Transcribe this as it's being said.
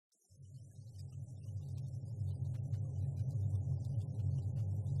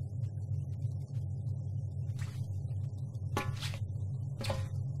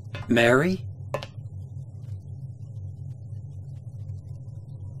Mary?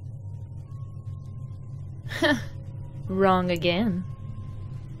 Wrong again.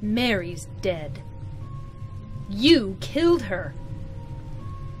 Mary's dead. You killed her.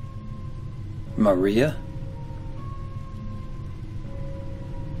 Maria?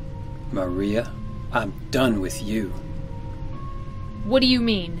 Maria, I'm done with you. What do you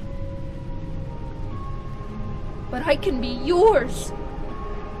mean? But I can be yours.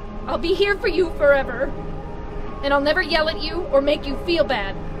 I'll be here for you forever. And I'll never yell at you or make you feel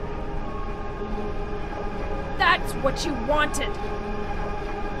bad. That's what you wanted.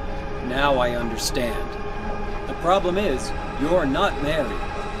 Now I understand. The problem is, you're not Mary.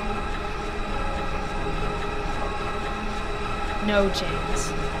 No,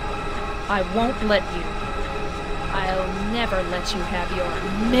 James. I won't let you. I'll never let you have your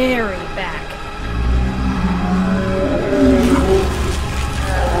Mary back.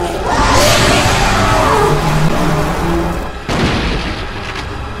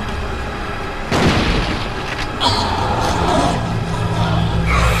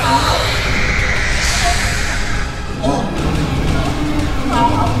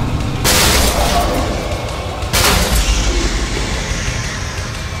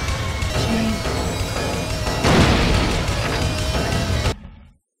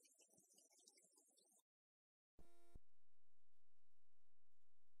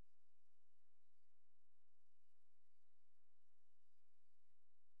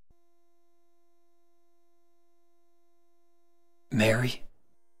 Mary?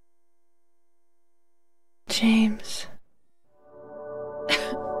 James.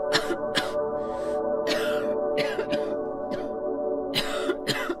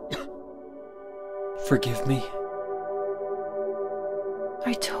 Forgive me.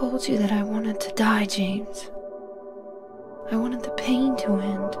 I told you that I wanted to die, James. I wanted the pain to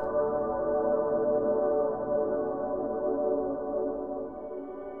end.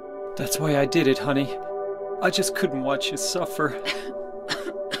 That's why I did it, honey. I just couldn't watch you suffer.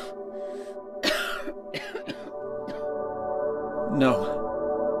 No.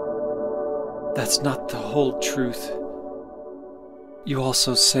 That's not the whole truth. You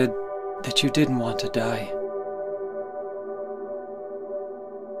also said that you didn't want to die.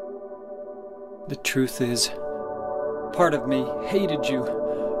 The truth is, part of me hated you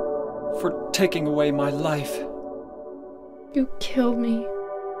for taking away my life. You killed me,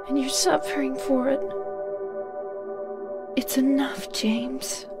 and you're suffering for it. It's enough,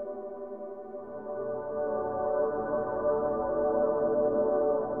 James.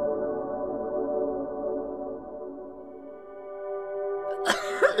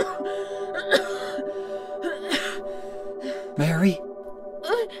 Mary?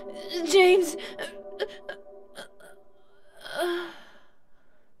 James.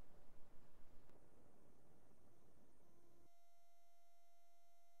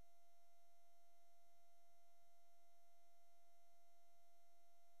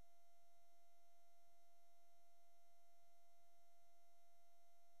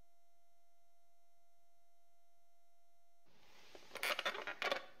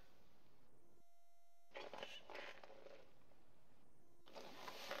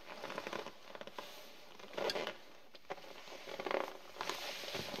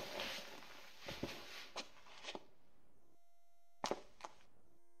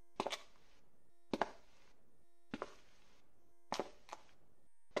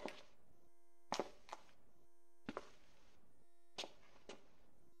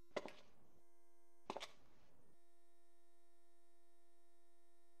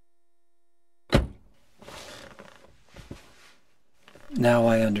 Now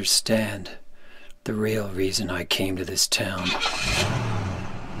I understand the real reason I came to this town.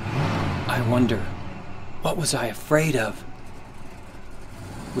 I wonder, what was I afraid of?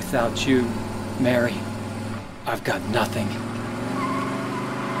 Without you, Mary, I've got nothing.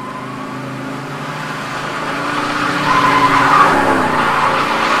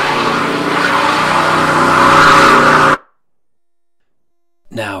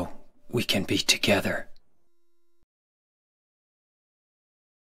 Now we can be together.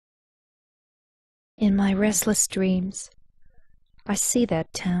 In my restless dreams, I see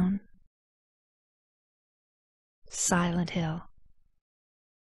that town. Silent Hill.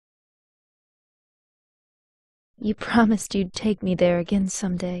 You promised you'd take me there again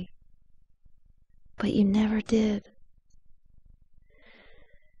someday, but you never did.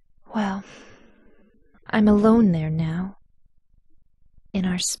 Well, I'm alone there now, in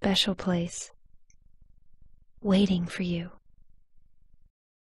our special place, waiting for you.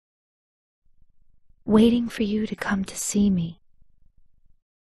 Waiting for you to come to see me.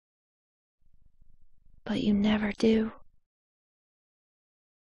 but you never do.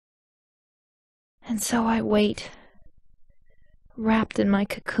 And so I wait, wrapped in my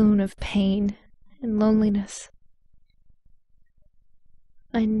cocoon of pain and loneliness.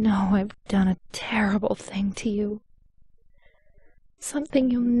 I know I've done a terrible thing to you, something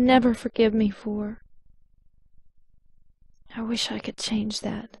you'll never forgive me for. I wish I could change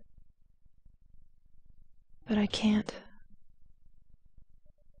that, but I can't.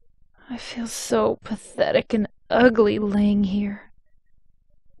 I feel so pathetic and ugly laying here,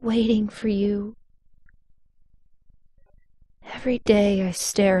 waiting for you. Every day I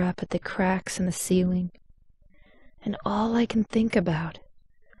stare up at the cracks in the ceiling, and all I can think about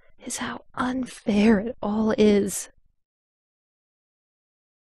is how unfair it all is.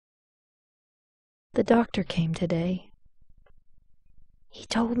 The doctor came today. He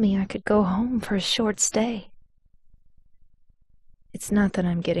told me I could go home for a short stay. It's not that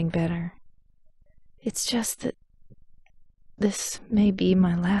I'm getting better. It's just that this may be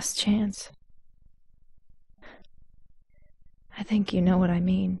my last chance. I think you know what I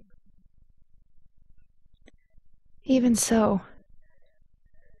mean. Even so,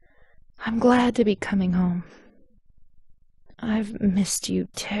 I'm glad to be coming home. I've missed you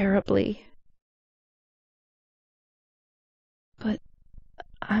terribly. But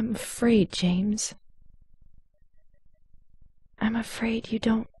I'm afraid, James. I'm afraid you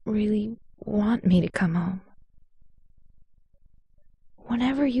don't really want me to come home.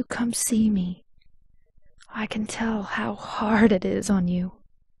 Whenever you come see me, I can tell how hard it is on you.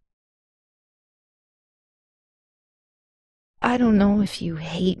 I don't know if you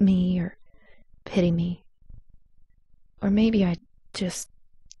hate me or pity me, or maybe I just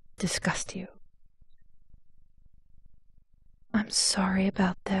disgust you. I'm sorry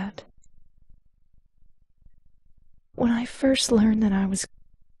about that. When I first learned that I was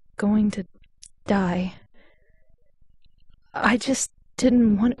going to die, I just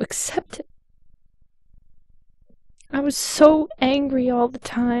didn't want to accept it. I was so angry all the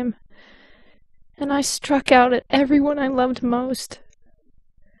time, and I struck out at everyone I loved most.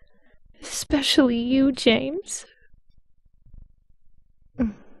 Especially you, James.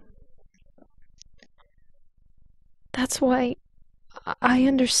 That's why I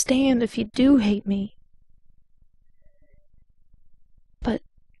understand if you do hate me. But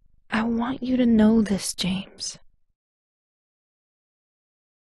I want you to know this, James.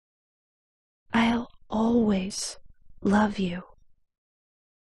 I'll always love you.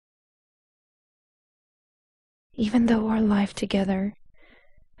 Even though our life together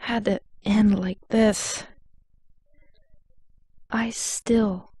had to end like this, I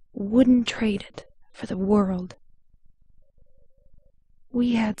still wouldn't trade it for the world.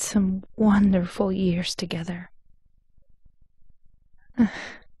 We had some wonderful years together.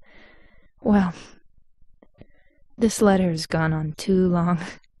 Well, this letter has gone on too long,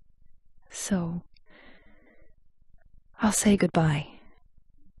 so I'll say goodbye.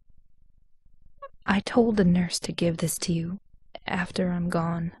 I told the nurse to give this to you after I'm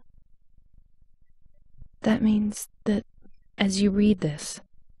gone. That means that as you read this,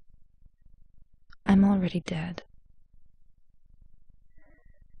 I'm already dead.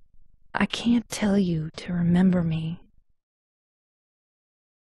 I can't tell you to remember me,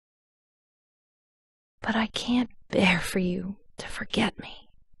 but I can't bear for you to forget me.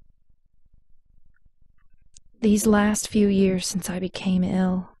 These last few years since I became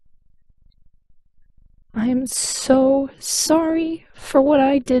ill, I am so sorry for what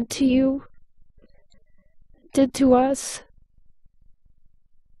I did to you, did to us.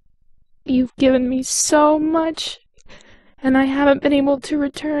 You've given me so much, and I haven't been able to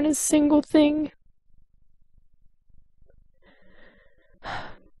return a single thing.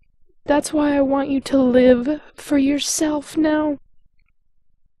 That's why I want you to live for yourself now.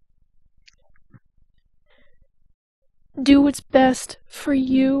 Do what's best for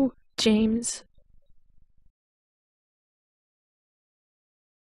you, James.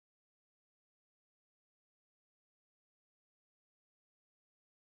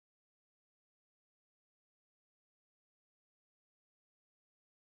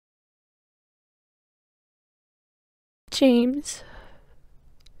 James,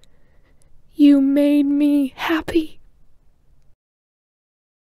 you made me happy.